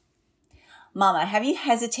Mama, have you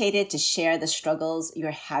hesitated to share the struggles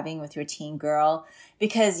you're having with your teen girl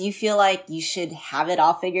because you feel like you should have it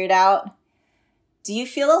all figured out? Do you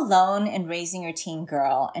feel alone in raising your teen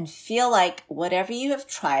girl and feel like whatever you have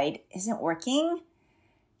tried isn't working?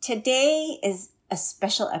 Today is a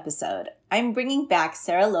special episode. I'm bringing back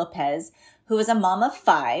Sarah Lopez, who is a mom of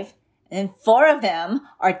 5, and 4 of them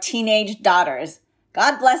are teenage daughters.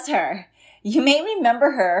 God bless her. You may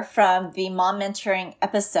remember her from the Mom Mentoring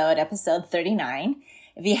episode 39.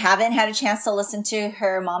 If you haven't had a chance to listen to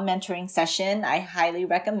her mom mentoring session, I highly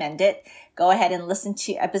recommend it. Go ahead and listen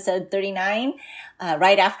to episode 39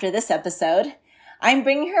 right after this episode. I'm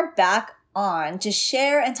bringing her back on to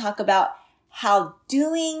share and talk about how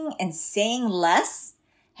doing and saying less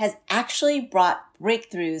has actually brought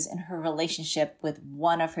breakthroughs in her relationship with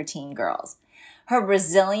one of her teen girls. Her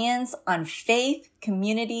resilience on faith,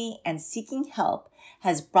 community, and seeking help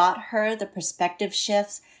has brought her the perspective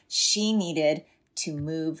shifts she needed to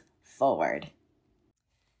move forward.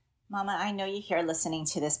 Mama, I know you're here listening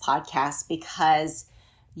to this podcast because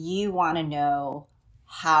you want to know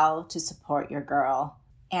how to support your girl,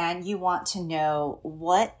 and you want to know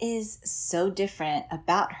what is so different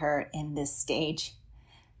about her in this stage.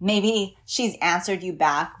 Maybe she's answered you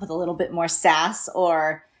back with a little bit more sass,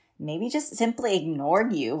 or maybe just simply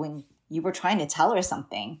ignored you when you were trying to tell her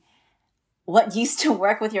something. What used to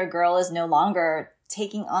work with your girl is no longer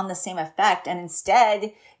taking on the same effect, and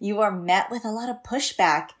instead you are met with a lot of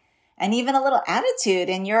pushback and even a little attitude,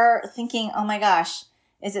 and you're thinking, oh my gosh,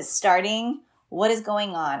 is it starting? What is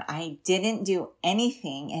going on? I didn't do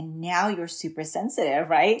anything, and now you're super sensitive,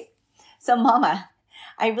 right? So Mama,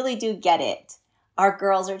 I really do get it. Our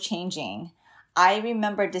girls are changing. I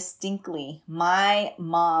remember distinctly my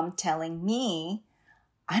mom telling me,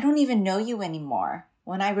 I don't even know you anymore,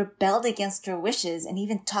 when I rebelled against her wishes and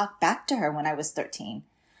even talked back to her when I was 13.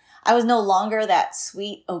 I was no longer that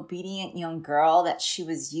sweet, obedient young girl that she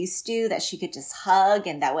was used to, that she could just hug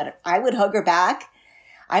and I would hug her back.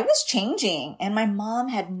 I was changing, and my mom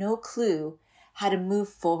had no clue how to move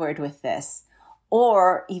forward with this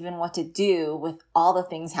or even what to do with all the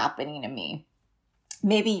things happening to me.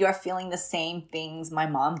 Maybe you're feeling the same things my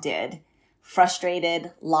mom did.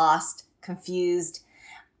 Frustrated, lost, confused.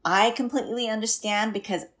 I completely understand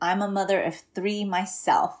because I'm a mother of 3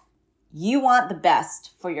 myself. You want the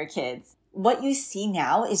best for your kids. What you see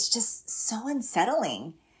now is just so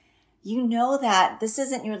unsettling. You know that this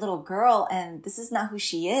isn't your little girl and this is not who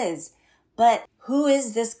she is. But who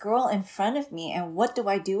is this girl in front of me and what do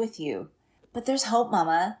I do with you? But there's hope,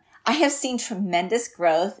 Mama. I have seen tremendous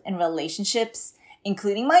growth in relationships,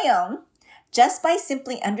 including my own, just by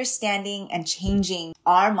simply understanding and changing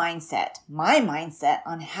our mindset, my mindset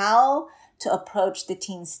on how to approach the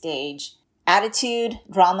teen stage, attitude,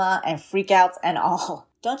 drama, and freakouts and all.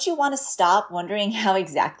 Don't you want to stop wondering how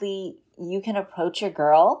exactly you can approach your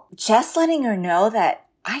girl? Just letting her know that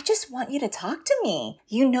I just want you to talk to me.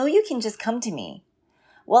 You know you can just come to me.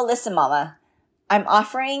 Well, listen, Mama, I'm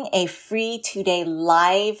offering a free 2-day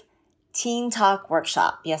live teen talk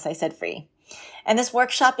workshop. Yes, I said free. And this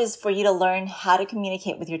workshop is for you to learn how to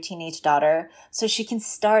communicate with your teenage daughter so she can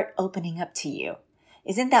start opening up to you.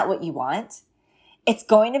 Isn't that what you want? It's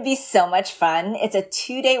going to be so much fun. It's a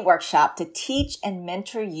 2-day workshop to teach and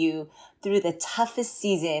mentor you through the toughest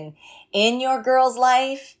season in your girl's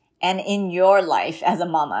life and in your life as a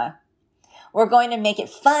mama. We're going to make it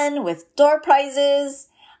fun with door prizes,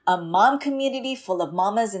 a mom community full of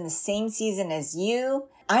mamas in the same season as you.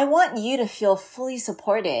 I want you to feel fully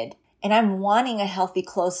supported. And I'm wanting a healthy,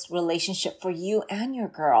 close relationship for you and your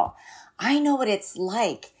girl. I know what it's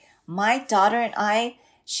like. My daughter and I,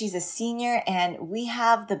 she's a senior and we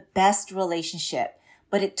have the best relationship.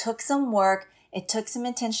 But it took some work, it took some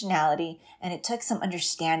intentionality, and it took some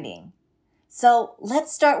understanding. So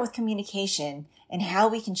let's start with communication and how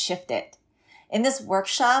we can shift it. In this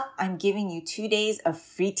workshop, I'm giving you 2 days of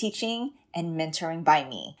free teaching and mentoring by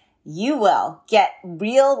me. You will get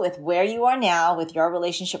real with where you are now with your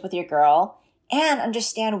relationship with your girl and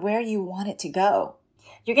understand where you want it to go.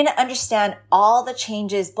 You're going to understand all the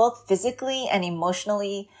changes, both physically and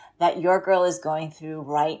emotionally, that your girl is going through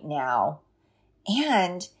right now,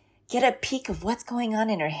 and get a peek of what's going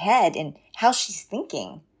on in her head and how she's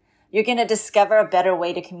thinking. You're going to discover a better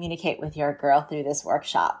way to communicate with your girl through this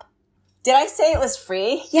workshop. Did I say it was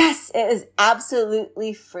free? Yes, it is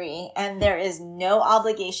absolutely free, and there is no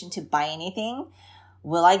obligation to buy anything.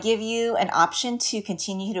 Will I give you an option to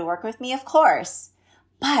continue to work with me? Of course.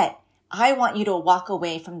 But I want you to walk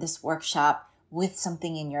away from this workshop with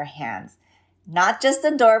something in your hands. Not just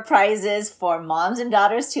the door prizes for moms and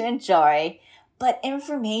daughters to enjoy, but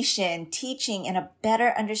information, teaching, and a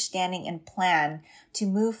better understanding and plan to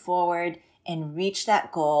move forward and reach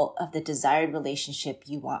that goal of the desired relationship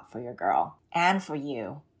you want for your girl and for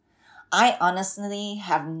you. I honestly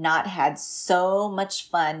have not had so much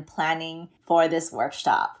fun planning for this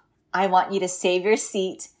workshop. I want you to save your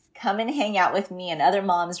seat, come and hang out with me and other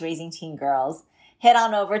moms raising teen girls. Head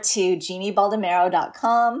on over to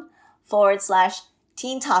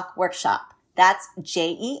jeanniebaldemero.com/Teen Talk Workshop. That's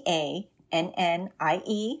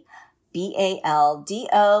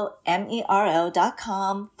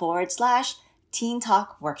JEANNIEBALDOMERO.com/Teen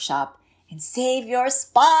Talk Workshop and save your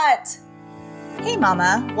spot. Hey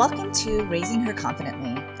mama, welcome to Raising Her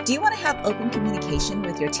Confidently. Do you want to have open communication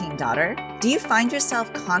with your teen daughter? Do you find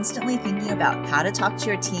yourself constantly thinking about how to talk to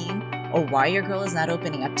your teen or why your girl is not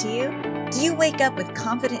opening up to you? Do you wake up with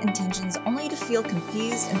confident intentions only to feel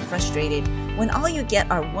confused and frustrated when all you get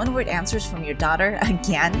are one-word answers from your daughter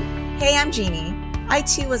again? Hey, I'm Jeannie. I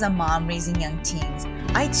too was a mom raising young teens.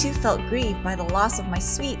 I too felt grieved by the loss of my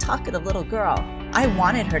sweet, talkative little girl. I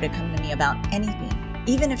wanted her to come to me about anything,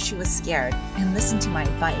 even if she was scared, and listen to my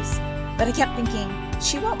advice. But I kept thinking,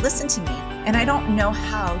 she won't listen to me, and I don't know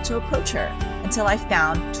how to approach her until I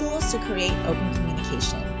found tools to create open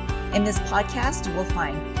communication. In this podcast, you will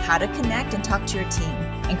find how to connect and talk to your teen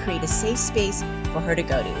and create a safe space for her to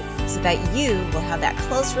go to so that you will have that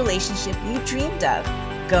close relationship you dreamed of.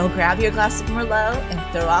 Go grab your glass of Merlot and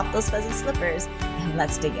throw off those fuzzy slippers, and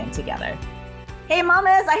let's dig in together. Hey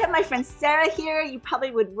mamas, I have my friend Sarah here. You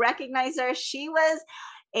probably would recognize her. She was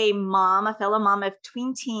a mom, a fellow mom of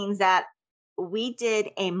tween teens that we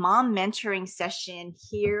did a mom mentoring session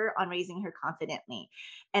here on Raising Her Confidently.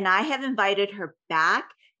 And I have invited her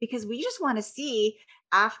back because we just want to see,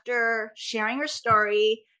 after sharing her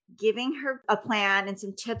story, giving her a plan and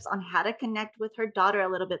some tips on how to connect with her daughter a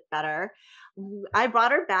little bit better, I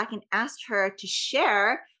brought her back and asked her to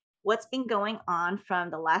share what's been going on from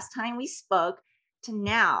the last time we spoke to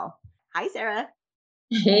now. Hi, Sarah.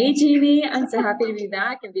 Hey, Jeannie. I'm so happy to be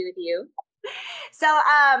back and be with you. So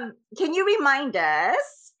can you remind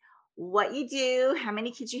us what you do, how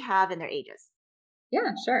many kids you have, and their ages?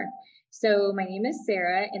 Yeah, sure. So my name is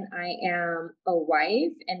Sarah, and I am a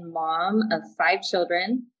wife and mom of 5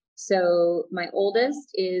 children. So my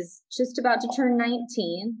oldest is just about to turn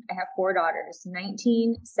 19. I have 4 daughters,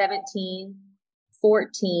 19, 17,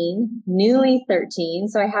 14, newly 13.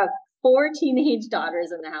 So I have 4 teenage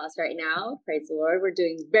daughters in the house right now. Praise the Lord. We're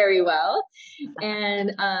doing very well.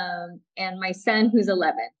 And my son who's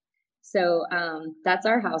 11. So that's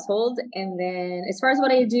our household. And then as far as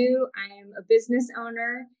what I do, I'm a business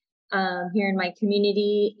owner here in my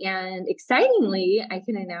community. And excitingly, I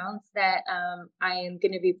can announce that I am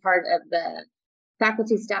going to be part of the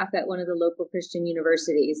faculty staff at one of the local Christian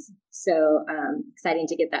universities. So exciting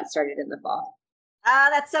to get that started in the fall.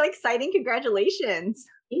 That's so exciting. Congratulations.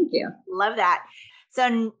 Thank you. Love that.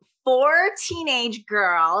 So 4 teenage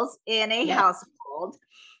girls in a household.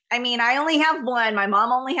 I mean, I only have one. My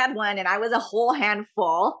mom only had one, and I was a whole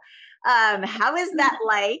handful. How is that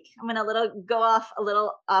like? I'm going to go off a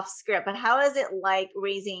little off script, but how is it like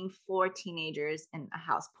raising 4 teenagers in a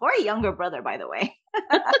house? Poor younger brother, by the way.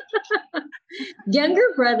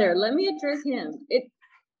 Younger brother. Let me address him.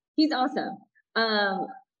 He's awesome.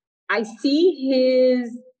 I see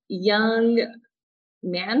his young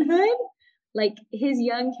manhood, like his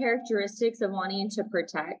young characteristics of wanting to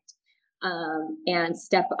protect and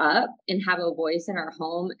step up and have a voice in our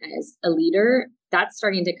home as a leader. That's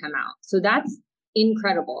starting to come out. So that's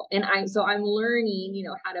incredible. And I'm learning,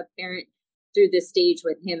 how to parent through this stage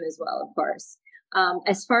with him as well, of course.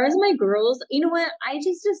 As far as my girls, you know what? I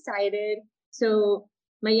just decided, so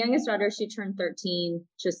my youngest daughter, she turned 13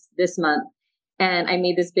 just this month. And I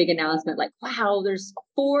made this big announcement like, wow, there's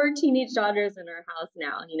 4 teenage daughters in our house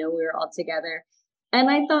now. We were all together. And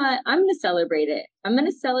I thought, I'm going to celebrate it. I am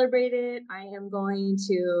going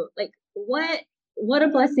to what a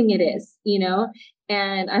blessing it is,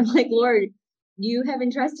 And I'm like, Lord, you have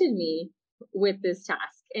entrusted me with this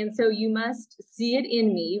task. And so you must see it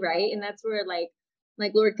in me, right? And that's where like,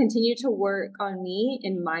 Lord, continue to work on me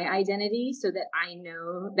in my identity so that I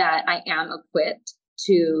know that I am equipped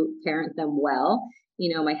to parent them well,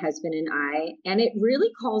 my husband and I. And it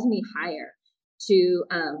really calls me higher to,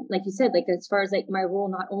 like you said, like as far as like my role,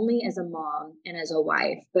 not only as a mom and as a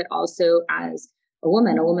wife, but also as a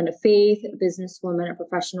woman of faith, a businesswoman, a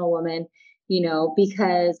professional woman,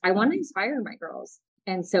 because I want to inspire my girls.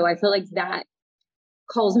 And so I feel like that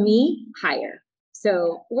calls me higher.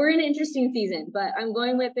 So we're in an interesting season, but I'm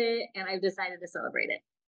going with it and I've decided to celebrate it.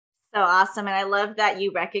 So awesome. And I love that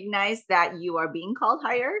you recognize that you are being called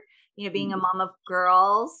higher being a mom of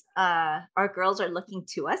girls, our girls are looking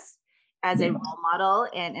to us as a role model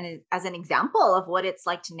and as an example of what it's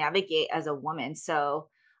like to navigate as a woman. So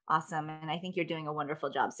awesome. And I think you're doing a wonderful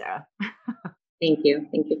job, Sarah. Thank you.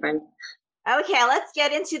 Thank you, friend. Okay, let's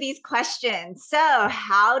get into these questions. So,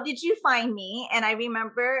 how did you find me? And I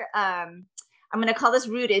remember, I'm going to call this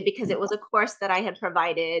Rooted because it was a course that I had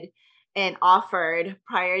provided and offered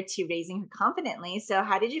prior to Raising Her Confidently. So,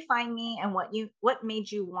 how did you find me, and what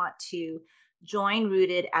made you want to join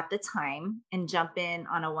Rooted at the time and jump in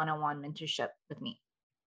on a one-on-one mentorship with me?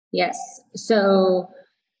 Yes. So,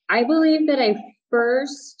 I believe that I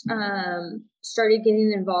first started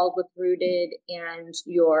getting involved with Rooted and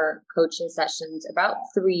your coaching sessions about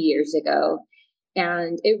 3 years ago.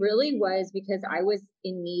 And it really was because I was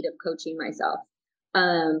in need of coaching myself.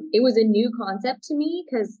 It was a new concept to me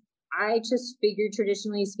because I just figured,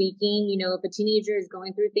 traditionally speaking, if a teenager is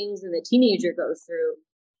going through things and the teenager goes through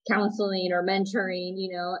counseling or mentoring,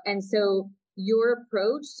 and so your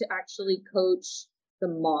approach to actually coach the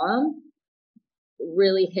mom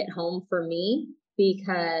really hit home for me,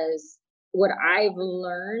 because what I've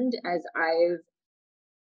learned as I've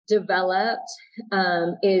developed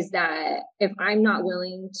is that if I'm not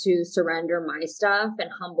willing to surrender my stuff and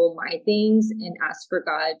humble my things and ask for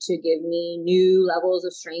God to give me new levels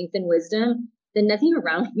of strength and wisdom, then nothing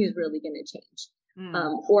around me is really going to change.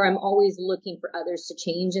 Or I'm always looking for others to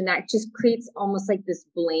change. And that just creates almost like this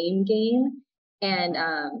blame game. And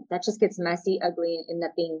that just gets messy, ugly, and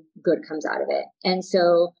nothing good comes out of it. And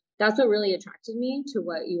so that's what really attracted me to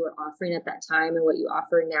what you were offering at that time and what you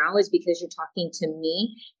offer now, is because you're talking to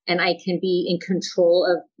me and I can be in control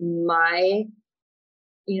of my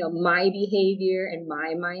behavior and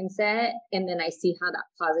my mindset. And then I see how that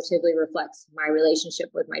positively reflects my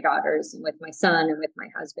relationship with my daughters and with my son and with my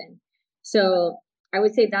husband. So I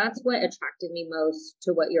would say that's what attracted me most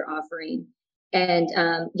to what you're offering. And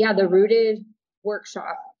the Rooted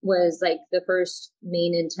workshop was like the first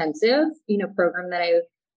main intensive, program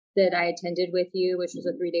that I attended with you, which was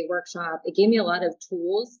a 3-day workshop. It gave me a lot of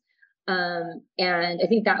tools. And I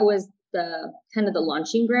think that was the kind of the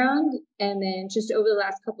launching ground. And then just over the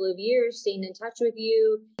last couple of years, staying in touch with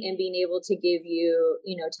you and being able to give you,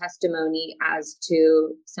 testimony as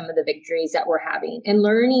to some of the victories that we're having, and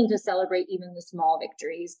learning to celebrate even the small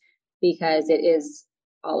victories, because it is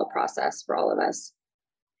all a process for all of us.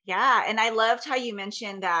 Yeah. And I loved how you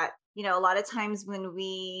mentioned that, a lot of times when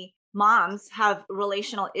we moms have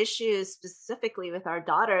relational issues, specifically with our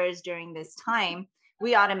daughters during this time,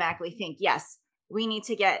 we automatically think, yes, we need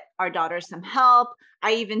to get our daughters some help.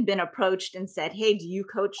 I even been approached and said, hey, do you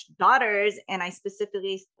coach daughters? And I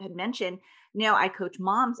specifically had mentioned, no, I coach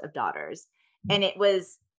moms of daughters. And it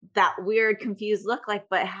was that weird, confused look like,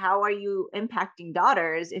 but how are you impacting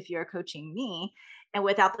daughters if you're coaching me? And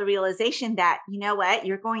without the realization that,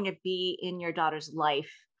 you're going to be in your daughter's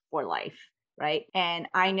life for life. Right. And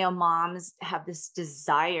I know moms have this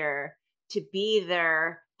desire to be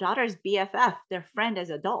their daughter's BFF, their friend as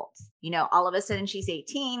adults. All of a sudden she's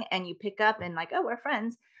 18 and you pick up and like, oh, we're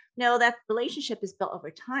friends. No, that relationship is built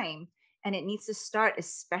over time, and it needs to start,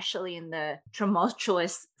 especially in the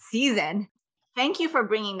tumultuous season. Thank you for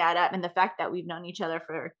bringing that up, and the fact that we've known each other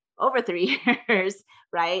for over 3 years,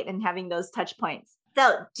 right? And having those touch points.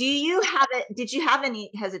 So did you have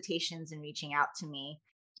any hesitations in reaching out to me?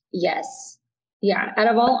 Yes. Yeah. Out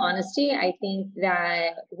of all honesty, I think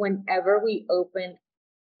that whenever we open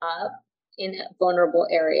up in a vulnerable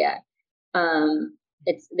area,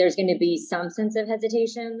 there's going to be some sense of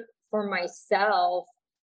hesitation. For myself,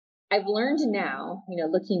 I've learned now,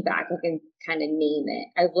 looking back, I can kind of name it.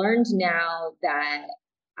 I've learned now that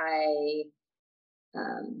I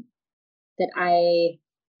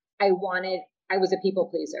was a people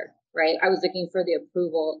pleaser, right? I was looking for the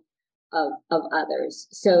approval of others.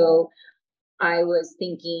 So I was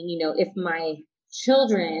thinking, if my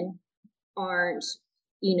children aren't,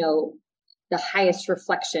 the highest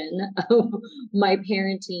reflection of my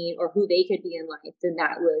parenting or who they could be in life, then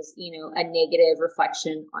that was, a negative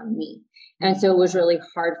reflection on me. And so it was really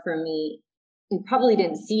hard for me. You probably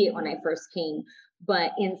didn't see it when I first came,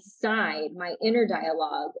 but inside, my inner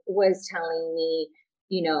dialogue was telling me,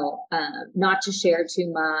 not to share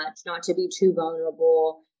too much, not to be too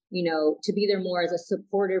vulnerable, to be there more as a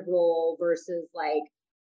supportive role versus like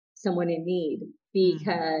someone in need,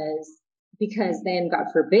 because then, God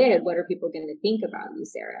forbid, what are people going to think about you,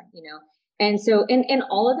 Sarah? And so, and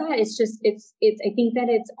all of that, it's I think that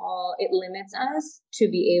it limits us to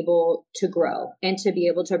be able to grow and to be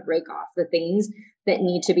able to break off the things that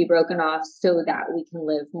need to be broken off so that we can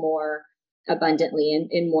live more abundantly and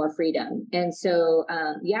in more freedom. And so,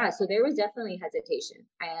 so there was definitely hesitation.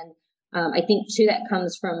 And I think too, that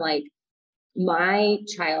comes from like my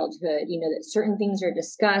childhood, that certain things are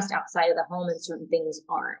discussed outside of the home and certain things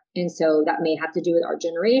aren't. And so that may have to do with our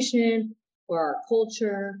generation or our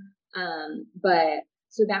culture. But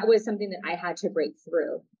so that was something that I had to break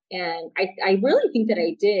through. And I really think that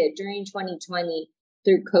I did during 2020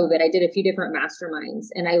 through COVID. I did a few different masterminds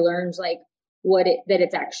and I learned like that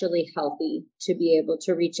it's actually healthy to be able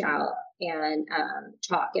to reach out and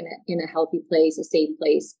talk in a healthy place, a safe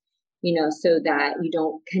place, so that you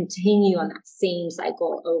don't continue on that same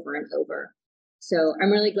cycle over and over. So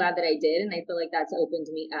I'm really glad that I did. And I feel like that's opened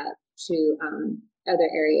me up to other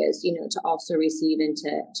areas, to also receive and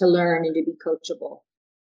to learn and to be coachable.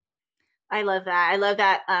 I love that. I love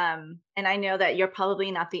that. And I know that you're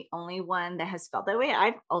probably not the only one that has felt that way.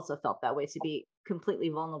 I've also felt that way, to be completely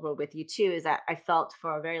vulnerable with you too, is that I felt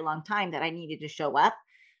for a very long time that I needed to show up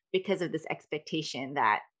because of this expectation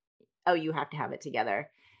that, oh, you have to have it together.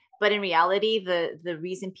 But in reality, the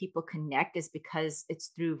reason people connect is because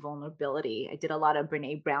it's through vulnerability. I did a lot of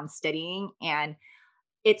Brene Brown studying, and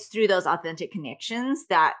it's through those authentic connections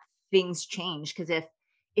that things change. Because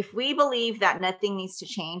if we believe that nothing needs to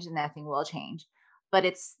change, then nothing will change. But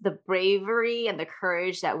it's the bravery and the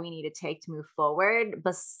courage that we need to take to move forward.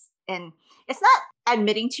 And it's not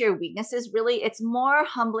admitting to your weaknesses, really. It's more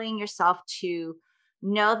humbling yourself to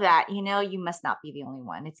know that, you must not be the only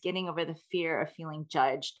one. It's getting over the fear of feeling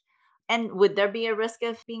judged. And would there be a risk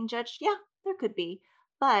of being judged? Yeah, there could be.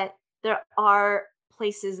 But there are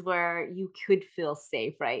places where you could feel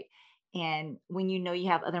safe, right? And when you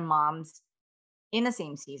have other moms in the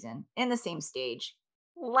same season, in the same stage,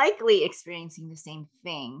 likely experiencing the same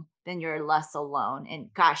thing, then you're less alone.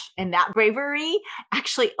 And gosh, and that bravery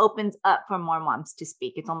actually opens up for more moms to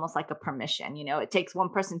speak. It's almost like a permission, it takes one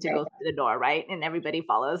person to go through the door, right? And everybody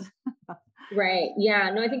follows. Right. Yeah.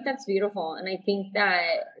 No, I think that's beautiful. And I think that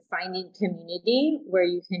finding community where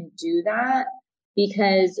you can do that,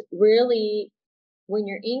 because really when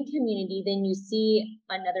you're in community, then you see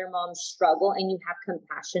another mom struggle and you have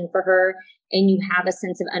compassion for her and you have a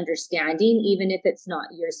sense of understanding, even if it's not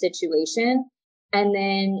your situation. And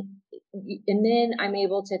then I'm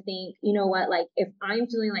able to think, you know what, like if I'm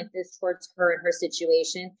feeling like this towards her and her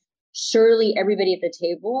situation, surely everybody at the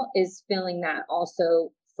table is feeling that also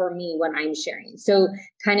for me when I'm sharing. So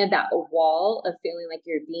kind of that wall of feeling like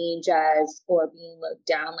you're being judged or being looked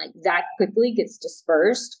down, like that quickly gets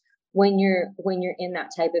dispersed when you're in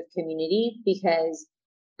that type of community, because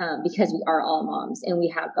we are all moms and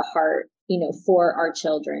we have the heart, for our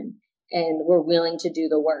children, and we're willing to do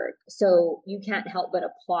the work. So you can't help but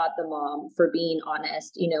applaud the mom for being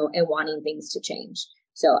honest, and wanting things to change.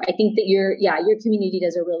 So I think that your community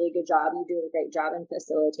does a really good job. You do a great job in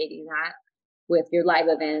facilitating that with your live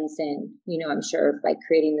events and, I'm sure by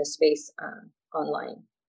creating the space online.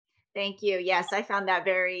 Thank you. Yes, I found that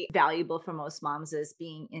very valuable for most moms, is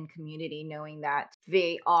being in community, knowing that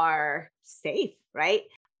they are safe, right?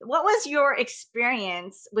 What was your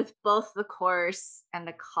experience with both the course and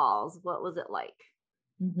the calls? What was it like?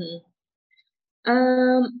 Mm-hmm.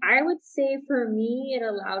 I would say for me, it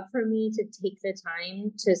allowed for me to take the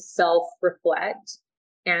time to self-reflect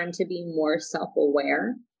and to be more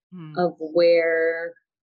self-aware of where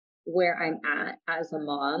I'm at as a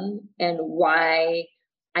mom and why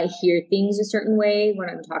I hear things a certain way when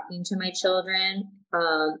I'm talking to my children.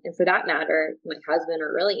 And for that matter, my husband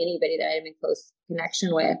or really anybody that I'm in close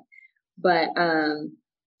connection with. But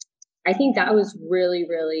I think that was really,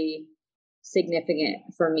 really significant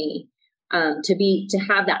for me, to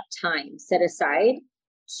have that time set aside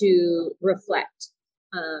to reflect.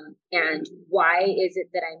 And why is it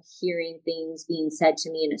that I'm hearing things being said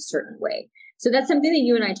to me in a certain way? So that's something that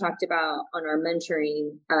you and I talked about on our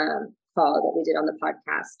mentoring call that we did on the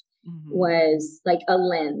podcast, was like a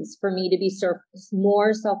lens for me to be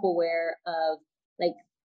more self-aware of like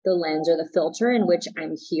the lens or the filter in which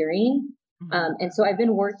I'm hearing. And so I've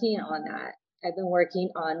been working on that. I've been working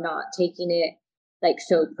on not taking it like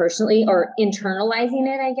so personally or internalizing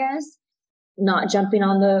it, I guess, not jumping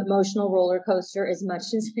on the emotional roller coaster as much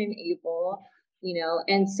as I'm able,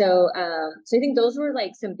 and so I think those were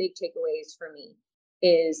like some big takeaways for me,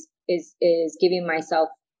 is giving myself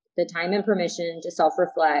the time and permission to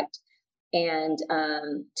self-reflect and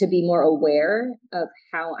to be more aware of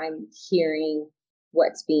how I'm hearing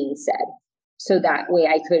what's being said, so that way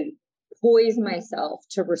I could poise myself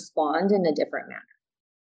to respond in a different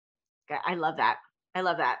manner. I love that.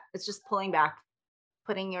 It's just pulling back,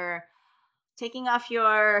 taking off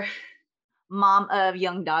your mom of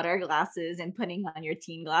young daughter glasses and putting on your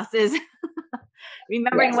teen glasses.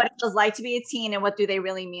 Remembering Yes. what it was like to be a teen and what do they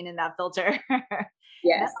really mean in that filter.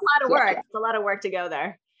 Yes. That's a lot of work. It's a lot of work to go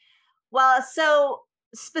there. Well, so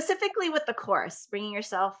specifically with the course, bringing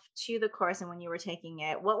yourself to the course and when you were taking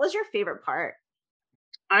it, what was your favorite part?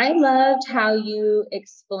 I loved how you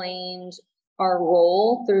explained our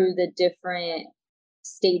role through the different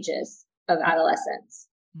stages of adolescence.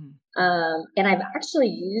 Mm. And I've actually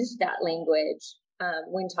used that language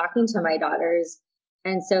when talking to my daughters.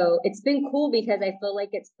 And so it's been cool because I feel like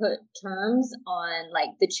it's put terms on like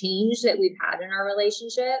the change that we've had in our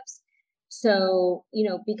relationships. So,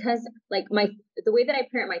 because like the way that I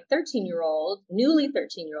parent my 13-year-old, newly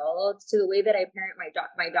 13-year-old, to the way that I parent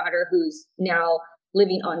my daughter who's now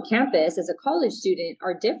living on campus as a college student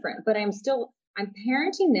are different, but I'm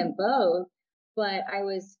parenting them both. But I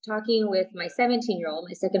was talking with my 17-year-old,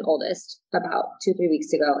 my second oldest, about 2-3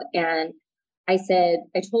 weeks ago. And I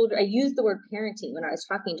told her, I used the word parenting when I was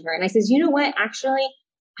talking to her. And I says, you know what? Actually,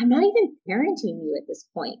 I'm not even parenting you at this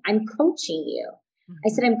point. I'm coaching you. I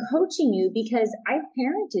said, I'm coaching you because I've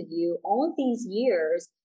parented you all of these years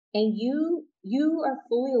and you are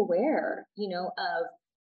fully aware, of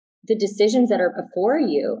the decisions that are before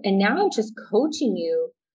you. And now I'm just coaching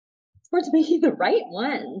you towards making the right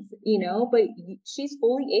ones, but she's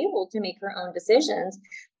fully able to make her own decisions.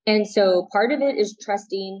 And so part of it is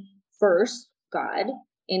trusting first God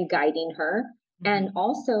in guiding her and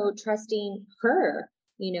also trusting her,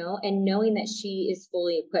 and knowing that she is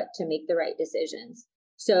fully equipped to make the right decisions.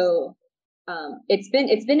 So it's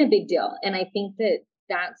been a big deal. And I think that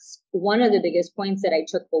that's one of the biggest points that I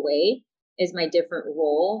took away is my different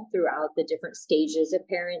role throughout the different stages of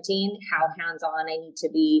parenting, how hands-on I need to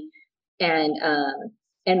be,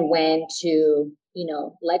 and when to,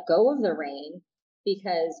 let go of the rein,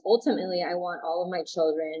 because ultimately I want all of my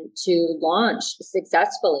children to launch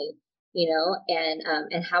successfully,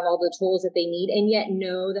 and have all the tools that they need, and yet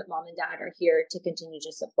know that mom and dad are here to continue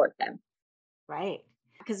to support them. Right.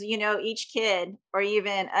 Because, each kid or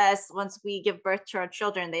even us, once we give birth to our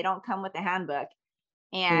children, they don't come with a handbook.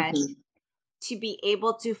 And to be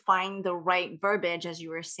able to find the right verbiage, as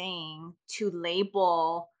you were saying, to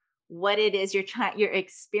label what it is you're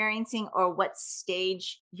experiencing or what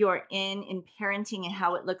stage you're in parenting and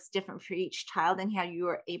how it looks different for each child and how you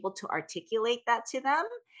are able to articulate that to them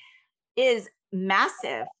is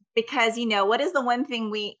massive. Because what is the one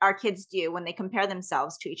thing our kids do when they compare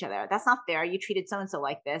themselves to each other? That's not fair. You treated so and so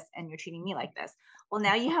like this and you're treating me like this. Well,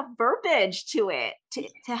 now you have verbiage to it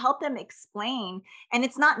to help them explain. And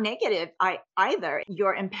it's not negative either.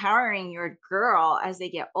 You're empowering your girl as they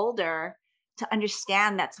get older to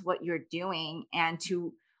understand that's what you're doing, and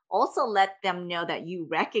to also let them know that you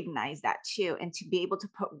recognize that too. And to be able to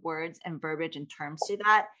put words and verbiage and terms to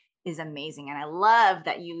that is amazing. And I love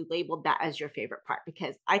that you labeled that as your favorite part,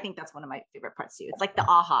 because I think that's one of my favorite parts too. It's like the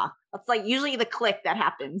aha. It's like usually the click that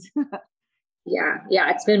happens. Yeah.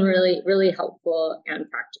 It's been really, really helpful and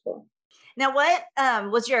practical. Now, what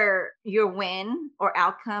was your win or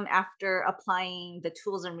outcome after applying the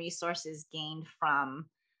tools and resources gained from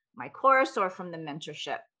my course or from the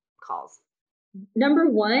mentorship calls?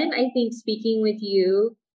 Number one, I think speaking with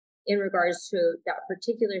you in regards to that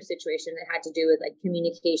particular situation that had to do with like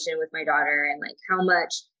communication with my daughter and like how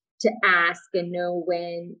much to ask and know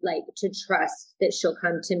when, like to trust that she'll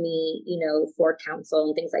come to me, for counsel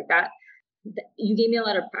and things like that. You gave me a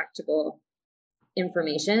lot of practical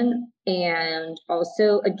information, and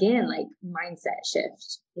also again, like mindset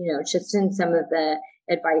shift, just in some of the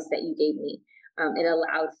advice that you gave me. It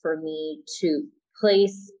allowed for me to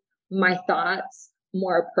place my thoughts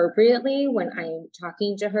more appropriately when I'm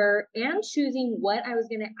talking to her and choosing what I was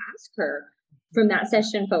going to ask her from that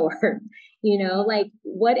session forward. Like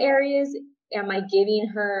what areas am I giving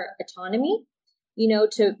her autonomy,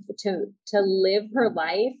 to live her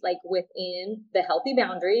life like within the healthy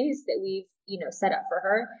boundaries that we've, set up for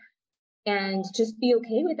her, and just be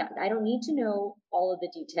okay with that. I don't need to know all of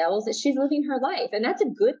the details, that she's living her life. And that's a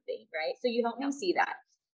good thing, right? So you help me see that.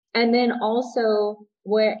 And then also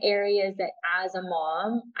where areas that as a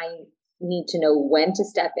mom, I need to know when to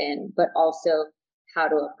step in, but also how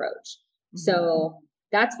to approach. So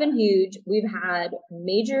that's been huge. We've had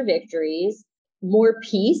major victories, more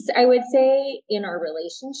peace, I would say, in our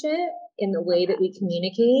relationship, in the way that we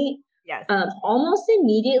communicate. Yes. Almost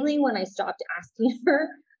immediately when I stopped asking her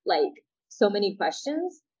like so many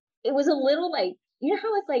questions, it was a little like,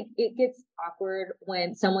 how it's like, it gets awkward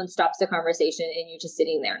when someone stops the conversation and you're just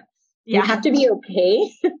sitting there. Yeah. You have to be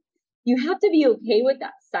okay. You have to be okay with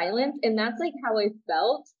that silence. And that's like how I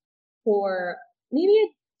felt for maybe a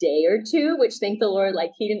day or two, which thank the Lord,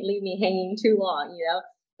 like he didn't leave me hanging too long,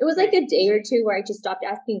 It was like a day or two where I just stopped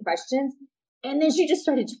asking questions. And then she just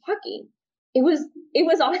started talking. It was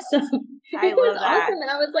awesome. I It was love that. awesome. And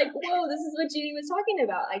I was like, whoa, this is what Judy was talking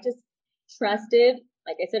about. I just trusted,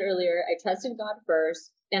 like I said earlier, I trusted God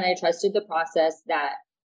first, and I trusted the process that,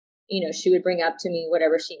 you know, she would bring up to me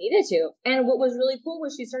whatever she needed to. And what was really cool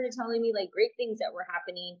was she started telling me like great things that were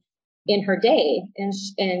happening in her day,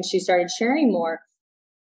 and she started sharing more.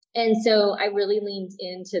 And so I really leaned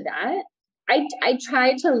into that. I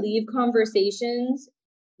tried to leave conversations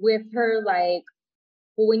with her like,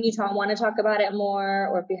 well, when you want to talk about it more,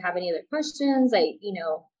 or if you have any other questions, like, you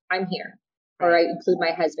know, I'm here. Or I include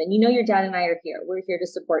my husband. You know, your dad and I are here. We're here to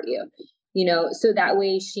support you. You know, so that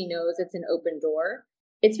way she knows it's an open door.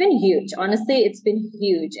 It's been huge. Honestly, it's been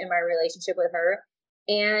huge in my relationship with her.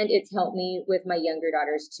 And it's helped me with my younger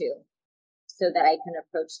daughters too, so that I can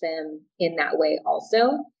approach them in that way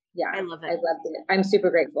also. Yeah. I love it. I loved it. I'm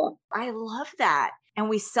super grateful. I love that. And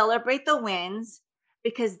we celebrate the wins,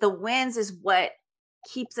 because the wins is what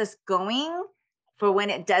keeps us going for when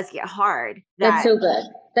it does get hard. That's so good.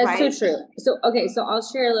 That's right? so true. So, okay. So I'll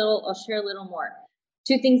share a little more.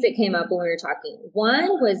 Two things that came up when we were talking.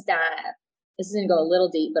 One was that this is going to go a little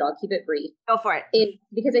deep, but I'll keep it brief. Go for it.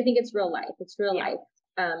 Because I think it's real life. It's real life,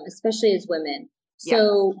 especially as women.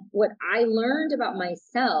 So what I learned about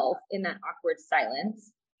myself in that awkward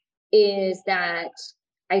silence is that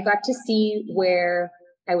I got to see where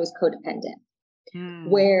I was codependent,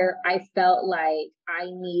 where I felt like I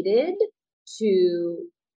needed to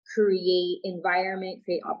create environment,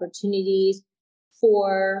 create opportunities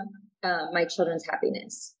for my children's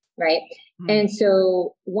happiness, right? And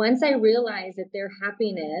so once I realized that their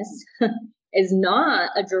happiness is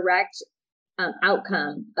not a direct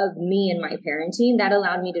outcome of me and my parenting, that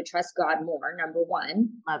allowed me to trust God more, number one.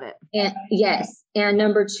 Love it. And yes. And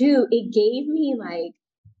number two, it gave me like,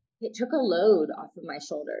 it took a load off of my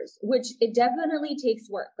shoulders, which it definitely takes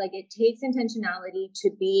work. Like it takes intentionality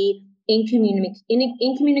to be in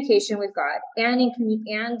communication with God, and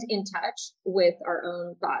in touch with our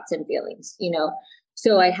own thoughts and feelings, you know?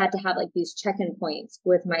 So I had to have like these check-in points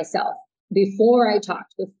with myself before I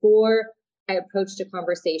talked, before I approached a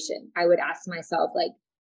conversation. I would ask myself, like,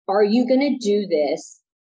 are you going to do this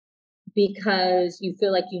because you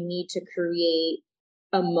feel like you need to create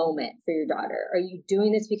a moment for your daughter? Are you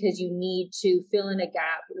doing this because you need to fill in a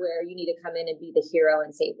gap where you need to come in and be the hero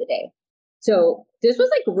and save the day? So this was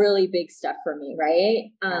like really big stuff for me,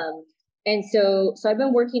 right? And so I've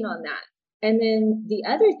been working on that. And then the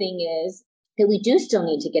other thing is that we do still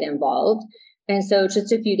need to get involved. And so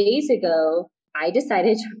just a few days ago, I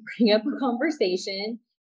decided to bring up a conversation,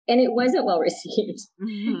 and it wasn't well received.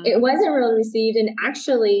 It wasn't well received. And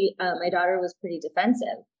actually, my daughter was pretty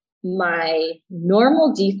defensive. My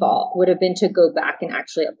normal default would have been to go back and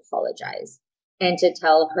actually apologize and to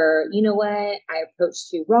tell her, you know what, I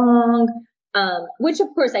approached you wrong, which of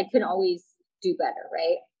course I can always do better,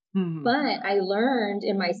 right? But I learned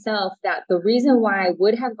in myself that the reason why I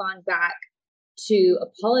would have gone back to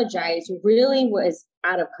apologize really was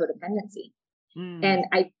out of codependency. And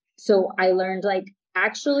I learned, like,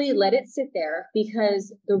 actually let it sit there,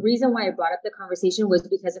 because the reason why I brought up the conversation was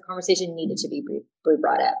because the conversation needed to be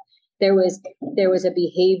brought up. There was a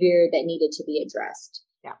behavior that needed to be addressed.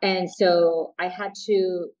 Yeah. And so I had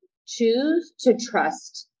to choose to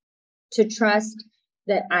trust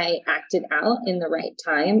that I acted out in the right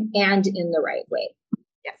time and in the right way.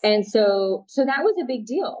 Yes. And so that was a big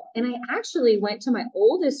deal. And I actually went to my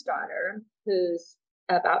oldest daughter, who's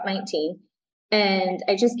about 19, and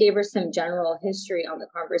I just gave her some general history on the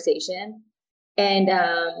conversation. And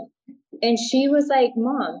she was like,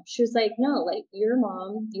 Mom, she was like, no, like, your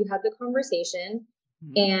mom, you had the conversation,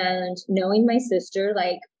 and knowing my sister,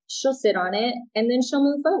 like, she'll sit on it and then she'll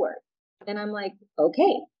move forward. And I'm like,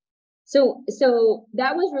 okay. So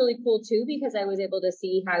that was really cool too, because I was able to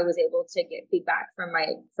see how I was able to get feedback from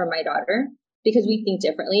my daughter, because we think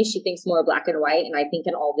differently. She thinks more black and white, and I think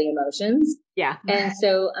in all the emotions. Yeah. And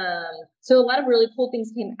so a lot of really cool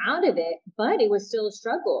things came out of it, but it was still a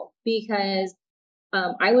struggle, because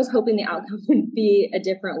I was hoping the outcome would be a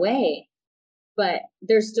different way. But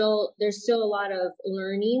there's still a lot of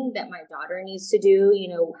learning that my daughter needs to do, you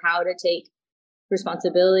know, how to take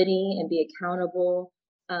responsibility and be accountable.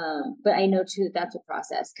 But I know too, that's a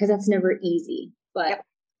process, because that's never easy. But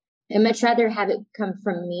I'd much rather have it come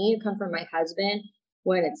from me, come from my husband,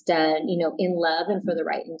 when it's done, you know, in love and for the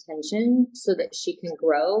right intention, so that she can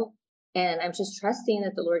grow. And I'm just trusting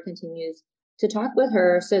that the Lord continues to talk with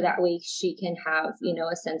her, so that way she can have, you know,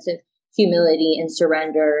 a sense of humility and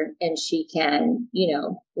surrender, and she can, you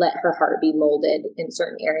know, let her heart be molded in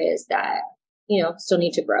certain areas that, you know, still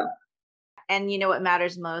need to grow. And you know what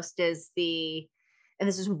matters most is and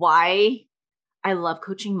this is why I love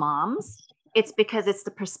coaching moms, it's because it's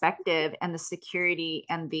the perspective and the security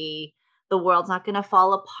and the world's not going to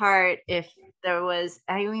fall apart if there was,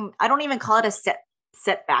 I don't even call it a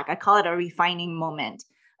setback. I call it a refining moment,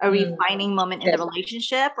 refining moment in the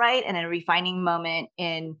relationship, right? And a refining moment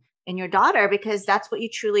in your daughter, because that's what you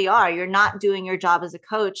truly are. You're not doing your job as a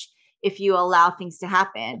coach if you allow things to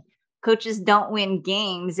happen. Coaches don't win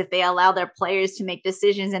games if they allow their players to make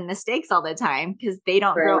decisions and mistakes all the time, because they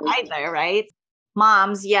don't grow either, right?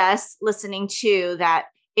 Moms, yes, listening to that,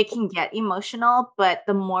 it can get emotional, but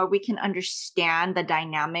the more we can understand the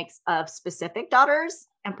dynamics of specific daughters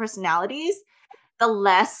and personalities, the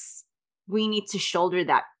less we need to shoulder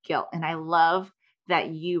that guilt. And I love that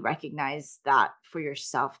you recognize that for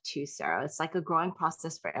yourself too, Sarah. It's like a growing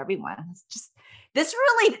process for everyone. It's just, this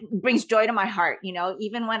really brings joy to my heart, you know,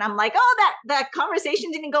 even when I'm like, oh, that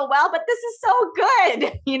conversation didn't go well, but this is so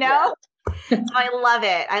good, you know? So I love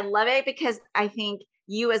it. I love it because I think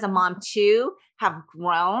you as a mom too have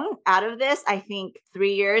grown out of this. I think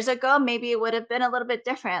 3 years ago, maybe it would have been a little bit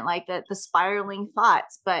different, like the spiraling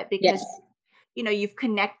thoughts, but because, you know, you've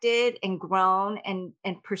connected and grown and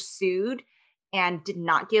pursued and did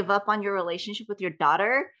not give up on your relationship with your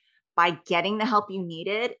daughter by getting the help you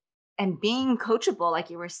needed and being coachable, like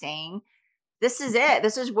you were saying, this is it.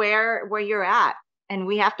 This is where you're at. And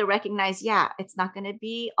we have to recognize, it's not going to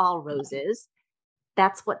be all roses.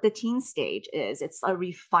 That's what the teen stage is. It's a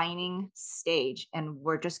refining stage. And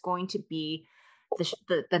we're just going to be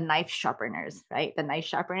the knife sharpeners, right? The knife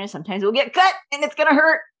sharpeners. Sometimes we'll get cut and it's going to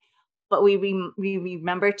hurt, but we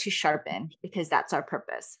remember to sharpen because that's our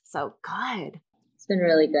purpose. So good. It's been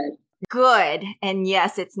really good. Good. And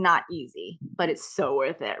yes, it's not easy, but it's so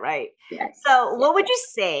worth it, right? Yes. So what would you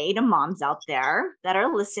say to moms out there that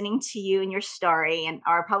are listening to you and your story and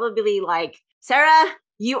are probably like, Sarah,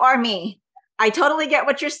 you are me. I totally get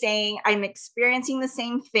what you're saying. I'm experiencing the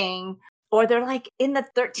same thing. Or they're like in the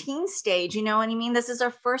 13 stage, you know what I mean? This is our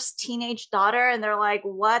first teenage daughter. And they're like,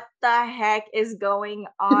 what the heck is going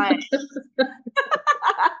on?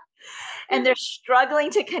 And they're struggling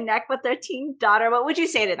to connect with their teen daughter. What would you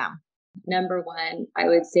say to them? Number one, I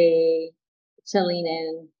would say to lean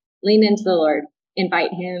into the Lord,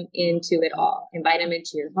 invite him into it all, invite him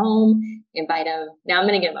into your home, invite him. Now I'm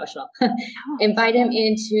going to get emotional. Invite him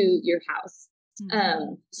into your house.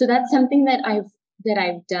 So that's something that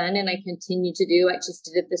I've done and I continue to do. I just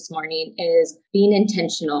did it this morning, is being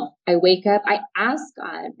intentional. I wake up, I ask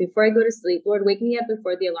God before I go to sleep, Lord, wake me up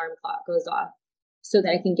before the alarm clock goes off so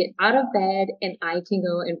that I can get out of bed and I can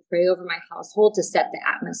go and pray over my household to set the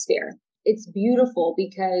atmosphere. It's beautiful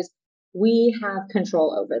because we have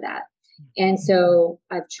control over that. And so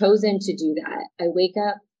I've chosen to do that. I wake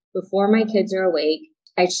up before my kids are awake.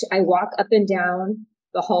 I walk up and down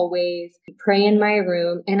the hallways, pray in my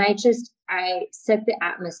room, and I set the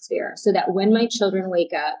atmosphere so that when my children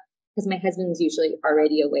wake up, because my husband's usually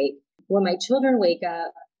already awake, when my children wake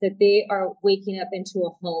up, that they are waking up into a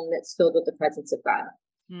home that's filled with the presence of God.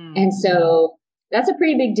 And so that's a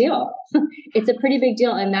pretty big deal. It's a pretty big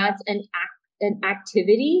deal. And that's an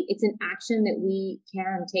activity. It's an action that we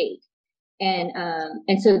can take.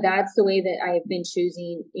 And so that's the way that I've been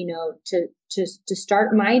choosing, you know, to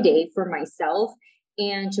start my day for myself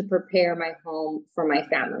and to prepare my home for my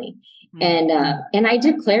family. And I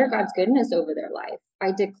declare God's goodness over their life.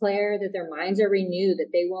 I declare that their minds are renewed, that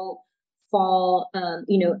they won't fall,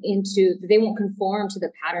 they won't conform to the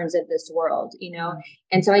patterns of this world, you know?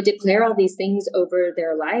 And so I declare all these things over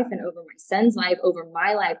their life and over my son's life, over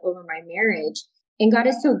my life, over my marriage. And God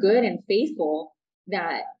is so good and faithful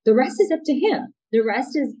that the rest is up to him. The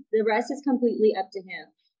rest is completely up to him.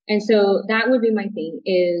 And so that would be my thing,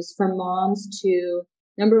 is for moms to,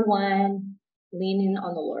 number one, lean in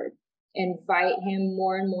on the Lord, invite him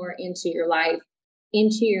more and more into your life,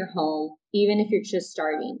 into your home, even if you're just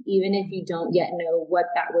starting, even if you don't yet know what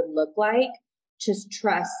that would look like, just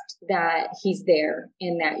trust that he's there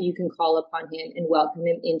and that you can call upon him and welcome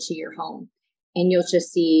him into your home. And you'll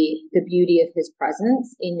just see the beauty of his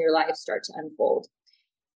presence in your life start to unfold.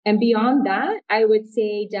 And beyond that, I would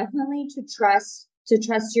say definitely to trust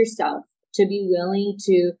yourself, to be willing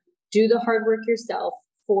to do the hard work yourself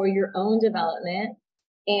for your own development.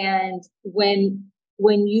 And when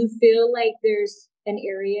you feel like there's an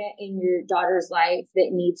area in your daughter's life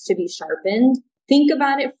that needs to be sharpened, think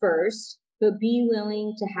about it first, but be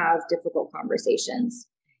willing to have difficult conversations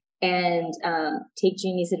and take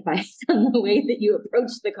Jeannie's advice on the way that you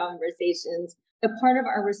approach the conversations. A part of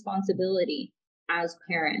our responsibility as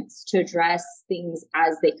parents to address things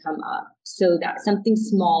as they come up so that something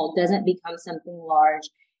small doesn't become something large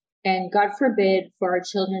And God forbid for our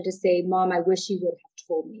children to say, Mom, I wish you would have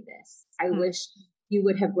told me this. I wish you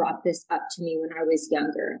would have brought this up to me when I was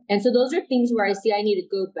younger. And so those are things where I see I need to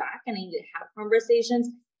go back and I need to have conversations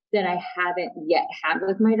that I haven't yet had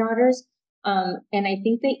with my daughters. And I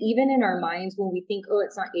think that even in our minds, when we think, oh,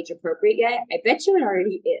 it's not age appropriate yet, I bet you it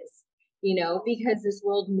already is, because this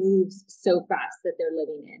world moves so fast that they're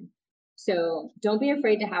living in. So don't be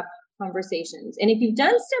afraid to have conversations. And if you've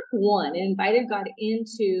done step one and invited God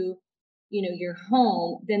into, your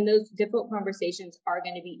home, then those difficult conversations are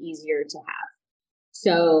going to be easier to have.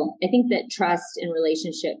 So I think that trust in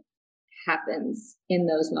relationship happens in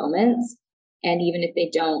those moments. And even if they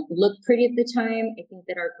don't look pretty at the time, I think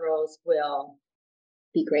that our girls will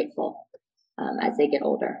be grateful as they get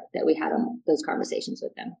older that we had those conversations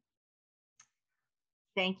with them.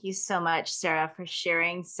 Thank you so much, Sarah, for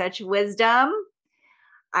sharing such wisdom.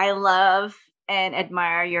 I love and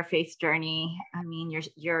admire your faith journey. I mean,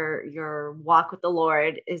 your walk with the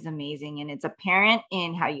Lord is amazing, and it's apparent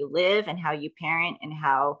in how you live and how you parent and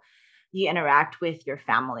how you interact with your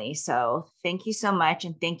family. So thank you so much.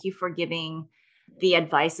 And thank you for giving the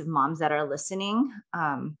advice of moms that are listening.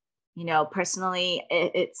 Personally,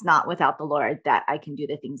 it's not without the Lord that I can do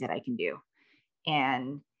the things that I can do.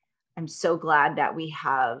 And I'm so glad that we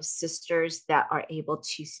have sisters that are able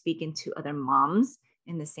to speak into other moms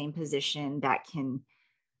in the same position that can,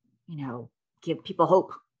 give people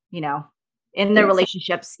hope, in their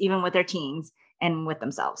relationships, even with their teens and with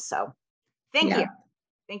themselves. So thank you.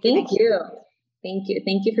 Thank you.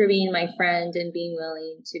 Thank you for being my friend and being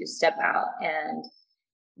willing to step out and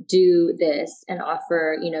do this and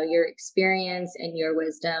offer, your experience and your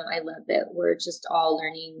wisdom. I love that we're just all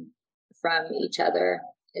learning from each other.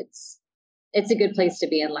 It's a good place to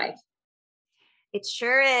be in life. It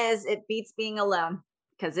sure is. It beats being alone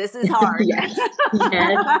because this is hard. Yes.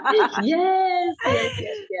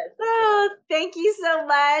 Oh, thank you so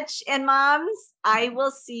much. And moms, I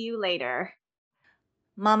will see you later.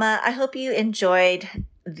 Mama, I hope you enjoyed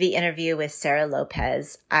the interview with Sarah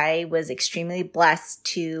Lopez. I was extremely blessed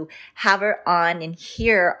to have her on and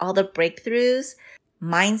hear all the breakthroughs,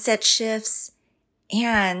 mindset shifts,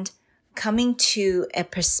 and coming to a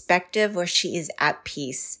perspective where she is at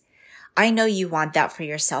peace. I know you want that for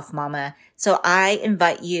yourself, Mama. So I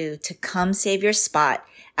invite you to come save your spot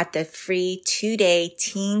at the free 2-day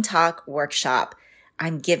Teen Talk workshop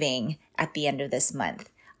I'm giving at the end of this month.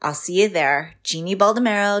 I'll see you there,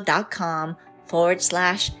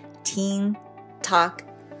 jeanniebaldemero.com/Teen Talk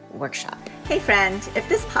workshop. Hey friend, if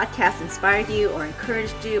this podcast inspired you or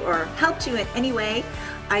encouraged you or helped you in any way,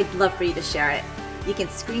 I'd love for you to share it. You can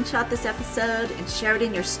screenshot this episode and share it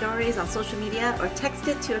in your stories on social media or text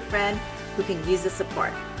it to a friend who can use the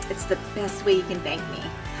support. It's the best way you can thank me.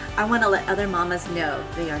 I want to let other mamas know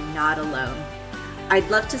they are not alone. I'd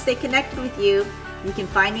love to stay connected with you. You can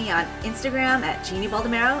find me on Instagram at Jeannie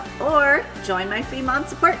Baldemero or join my free mom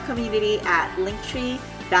support community at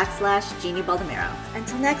Linktree/Jeannie Baldemero.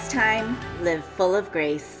 Until next time, live full of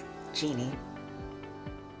grace, Jeannie.